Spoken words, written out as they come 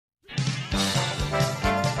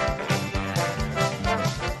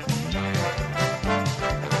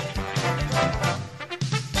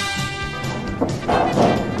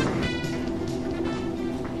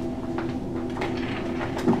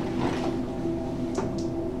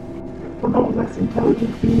a no less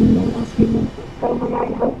intelligent being known as human. How may I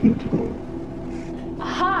help you today?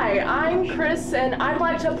 Hi, I'm Chris, and I'd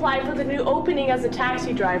like to apply for the new opening as a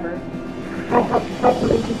taxi driver. I have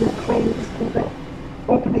calculated your claims so that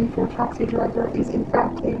opening for taxi driver is in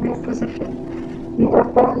fact a real position. You are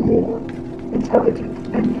far more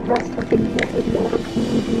intelligent and the rest have been vetted in order to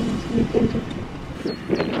beings we've interviewed.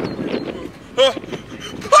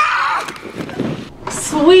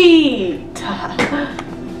 Sweet!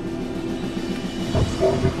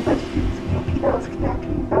 Standard questions will be asked after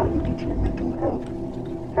you evaluate your mental health.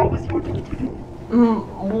 How was your day today?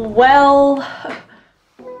 Well...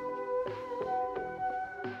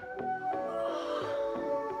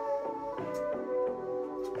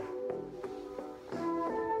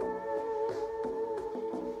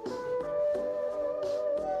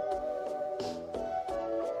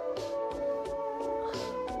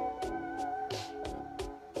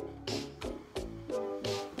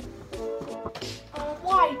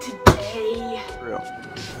 Why today? Real.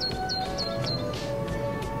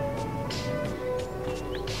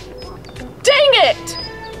 Dang it!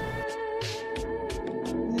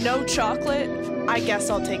 No chocolate? I guess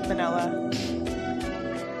I'll take vanilla.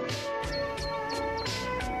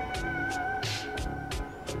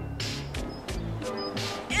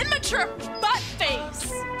 Immature butt face!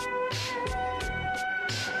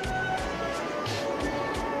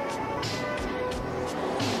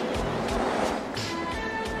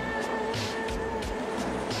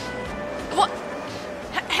 What?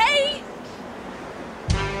 Hey!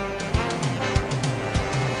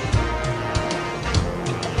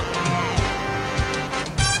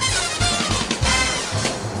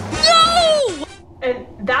 No! And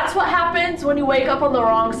that's what happens when you wake up on the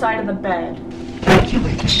wrong side of the bed.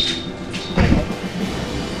 Calculated. Now, you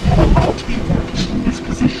will not be working in this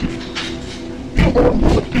position. You are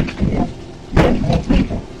more capable than you are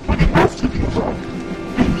able for the rest of your life.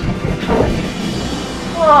 Thank you for trying.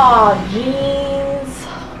 Aw, jeez.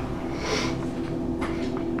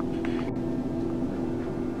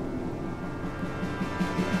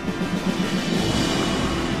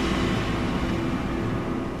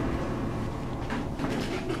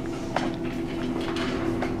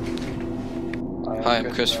 Hi,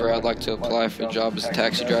 I'm Christopher. I'd like to apply for a job as a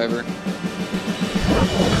taxi driver.